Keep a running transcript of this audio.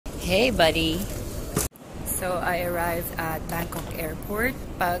Hey, buddy. So, I arrived at Bangkok Airport.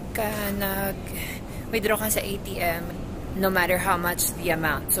 Pagka nag-withdraw ka sa ATM, no matter how much the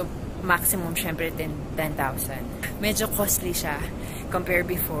amount. So, maximum, syempre, 10,000. Medyo costly siya. Compare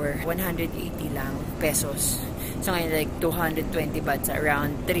before, 180 lang pesos. So, ngayon, like, 220 bahts,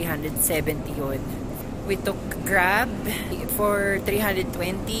 around 370 yun. We took Grab for 320,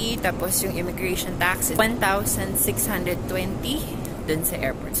 tapos yung immigration tax is 1,620 dun sa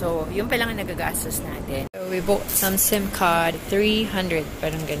airport. So, yung pa lang ang nagagastos natin. So, we bought some SIM card, 300,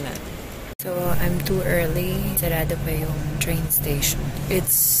 parang ganun. So, I'm too early. Sarado pa yung train station.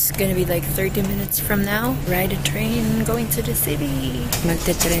 It's gonna be like 30 minutes from now. Ride a train going to the city.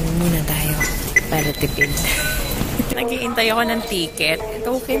 Magte-train muna tayo para tipid. Nag-iintay ako ng ticket.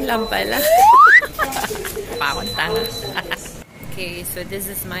 Token lang pala. Pakon tanga. Okay, so this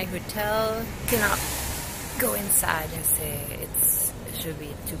is my hotel. Cannot go inside kasi it should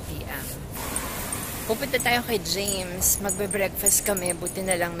be 2 p.m. Pupunta tayo kay James. Magbe-breakfast kami. Buti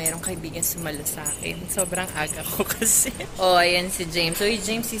na lang merong kaibigan sumalo sa akin. Sobrang aga ko kasi. Oh, ayan si James. So,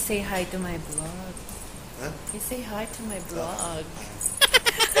 James, you say hi to my vlog. Huh? You say hi to my vlog.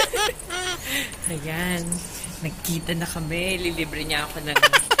 Ayan. Nagkita na kami. Lilibre niya ako ng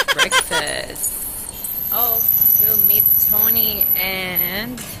breakfast. Oh, we'll meet Tony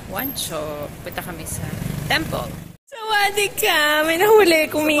and Wancho. Punta kami sa temple. Sawadi ka! May nahuli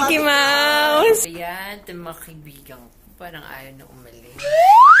kong Mickey Mouse! Ayan, ito mga kaibigan ko. Parang ayaw na umalis.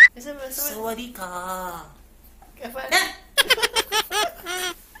 Sawadi ka!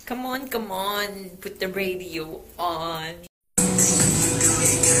 Come on, come on. Put the radio on.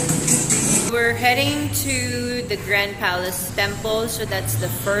 We're heading to the Grand Palace Temple, so that's the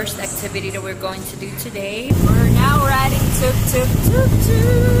first activity that we're going to do today. We're now riding tuk-tuk.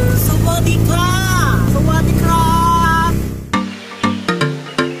 Sawadi ka! Sawadi ka!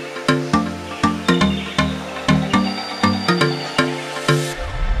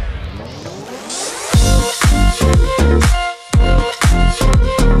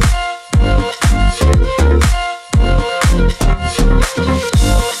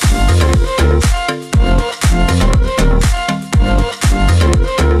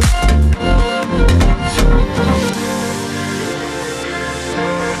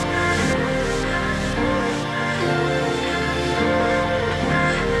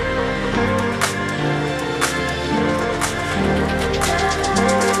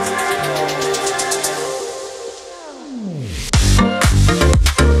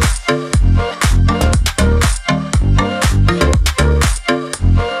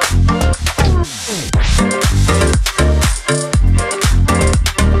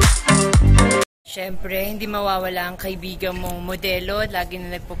 Siyempre, hindi mawawala ang kaibigan mong modelo. Lagi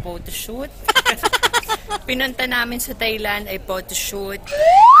na nagpo-photoshoot. Pinunta namin sa Thailand ay photoshoot.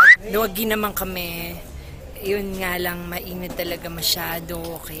 At luwagi naman kami. Yun nga lang, mainit talaga masyado.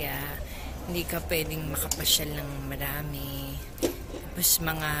 Kaya hindi ka pwedeng makapasyal ng marami. Tapos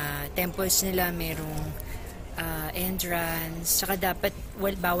mga temples nila merong entrance. Saka dapat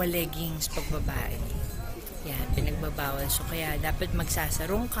bawal leggings pag babae. Yan, pinagbabawal. So, kaya dapat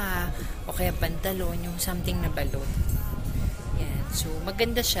magsasarong ka o kaya pantalon, yung something na balot. Yan. So,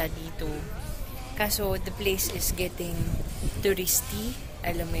 maganda siya dito. Kaso, the place is getting touristy.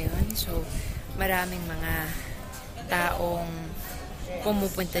 Alam mo yun? So, maraming mga taong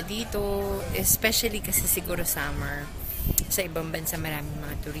pumupunta dito. Especially kasi siguro summer. Sa ibang bansa, maraming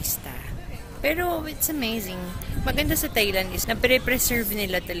mga turista. Pero, it's amazing. Maganda sa Thailand is na-preserve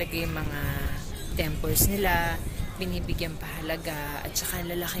nila talaga yung mga temples nila, binibigyan pahalaga, at saka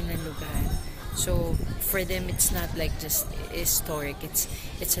lalaki ng lugar. So, for them, it's not like just historic. It's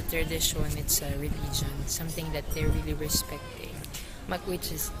a tradition, it's a religion, something that they're really respecting,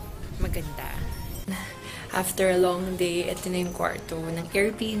 which is maganda. After a long day, ito na yung kwarto ng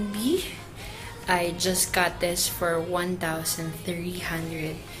Airbnb. I just got this for 1,300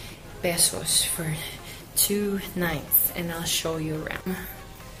 pesos for 2 nights, and I'll show you around.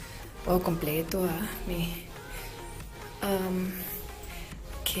 Oh, kompleto ha. May,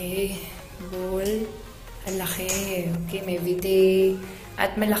 okay, bowl. Ang laki. Okay, may bidet.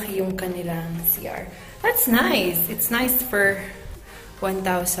 At malaki yung kanilang CR. That's nice. It's nice for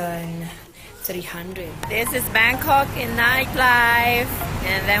 1,300. This is Bangkok in nightlife.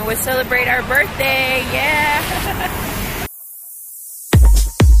 And then we'll celebrate our birthday. Yeah!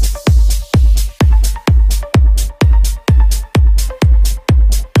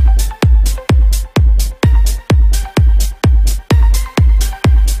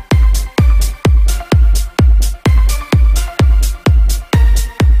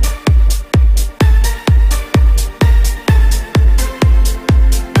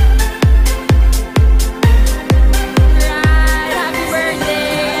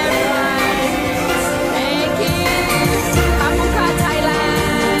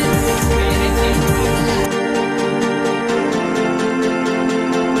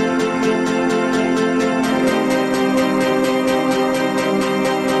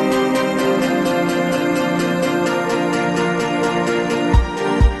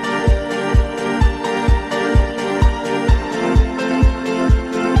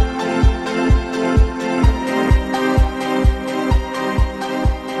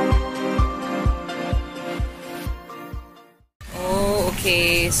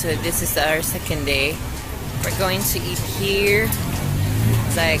 So this is our second day. We're going to eat here.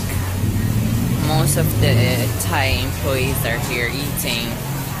 It's like most of the Thai employees are here eating.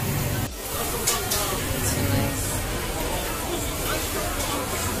 So nice.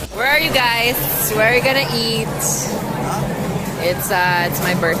 Where are you guys? Where are you gonna eat? It's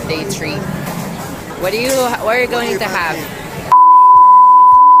my birthday treat. What are you going to have?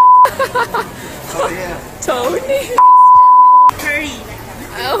 Oh yeah. Tony. Curry.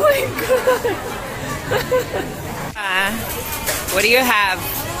 Oh my god. What do you have?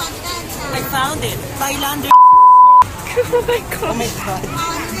 I found it. Thailander. Oh my god. Oh my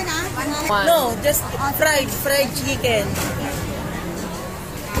god. No, just fried chicken.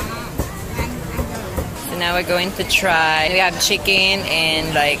 So now we're going to try. We have chicken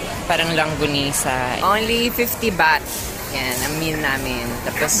and like parang langgunisa. Only 50 baht. Yan, ang meal namin.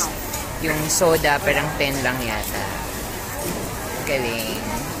 Tapos yung soda parang 10 lang yata. Galing.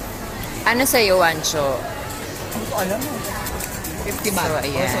 Ano sa'yo, Wancho? Hindi ko alam. 50 baht. So,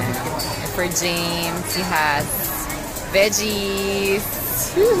 ayan. For James, he has veggies.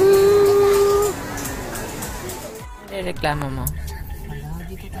 Woohoo! Ano reklamo mo?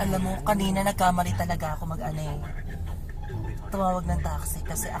 Alam mo, kanina nagkamali talaga ako tumawag ng taxi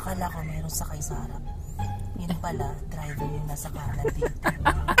kasi akala ko meron sakay sa harap. Yun pala, driver yung nasa kanan dito.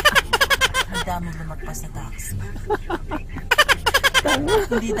 Ang daming lumagpas na taxi.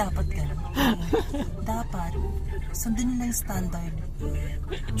 Hindi dapat ganun. Dapat, sundin nila yung standard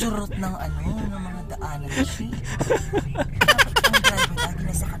jurot ng ng mga daanan. Dapat ang driver lagi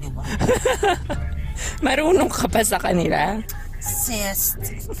na sa kaliwa. Marunong ka pa sa kanila? Sis,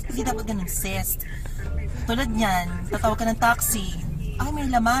 hindi dapat ganun, sis. Tulad niyan, tatawag ka ng taxi. Ay, may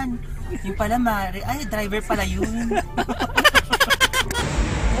laman. Yung pala, ay, driver pala yun.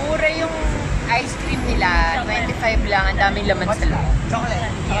 Mura yung ice cream nila. 25 lang. Ang daming laman sa loob.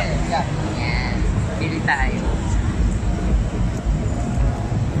 Chocolate. Yeah. Yan. Bili tayo.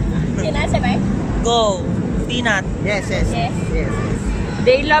 Sinasa ba? Go. Peanut. Yes.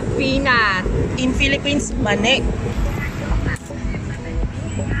 They love peanut. In Philippines, mani.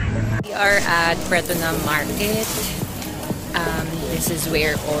 We are at Pretona Market. This is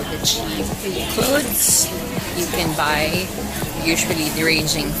where all the cheap clothes you can buy. Usually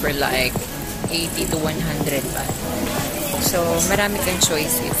ranging for like 80 to 100 baht. So, marami kang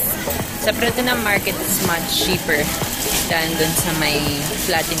choices. Sa Pretona Market is much cheaper than dun sa may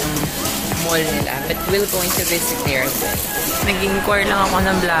Platinum Mall nila. But we're going to visit there as well. Nag-inquire lang ako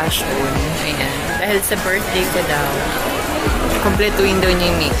ng blush on. Ayan. Dahil sa birthday ko daw, kompletuin daw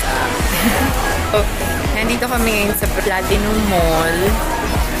niya yung makeup. So, nandito kami ngayon sa Platinum Mall.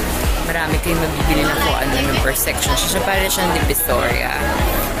 Marami kayong mabibili na kung ano per section. So, para siyang Divisoria.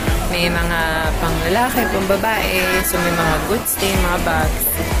 May mga pang lalaki, pang babae. So, may mga goods din, mga bags.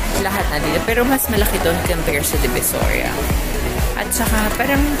 Lahat na dito. Pero mas malaki doon compare sa Divisoria. At saka,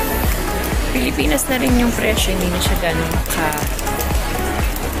 parang Pilipinas na rin yung presyo. Hindi na siya ganun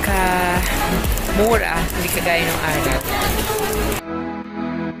mura. Hindi kagaya ng Arab.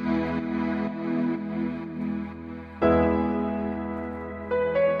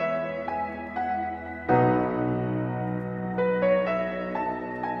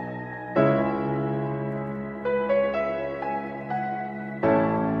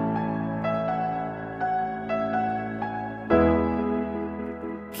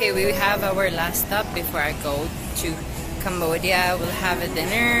 Okay, we have our last stop before I go to Cambodia. We'll have a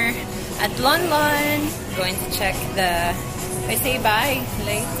dinner at Lon Lon. Going to check I say bye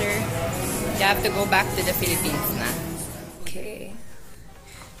later. You have to go back to the Philippines na. Okay.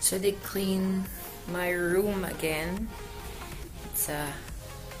 So they clean my room again. It's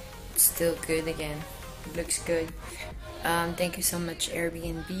still good again. It looks good. Thank you so much,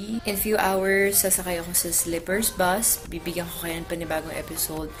 Airbnb. In a few hours, sasakay ako sa Slippers bus. Bibigyan ko kayo ng panibagong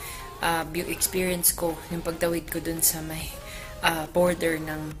episode. Yung experience ko, yung pagtawid ko dun sa may border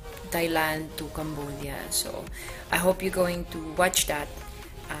ng Thailand to Cambodia. So, I hope you're going to watch that.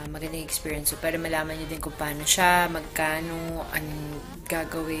 Magandang experience. So, para malaman nyo din kung paano siya, magkano, anong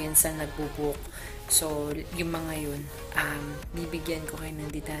gagawin, saan nagbubook. So, yung mga yun, bibigyan ko kayo ng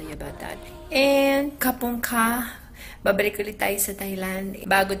detalye about that. And, kapong ka, babalik ulit tayo sa Thailand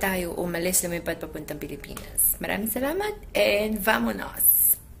bago tayo umalis, lumipat papuntang Pilipinas. Maraming salamat and vamonos!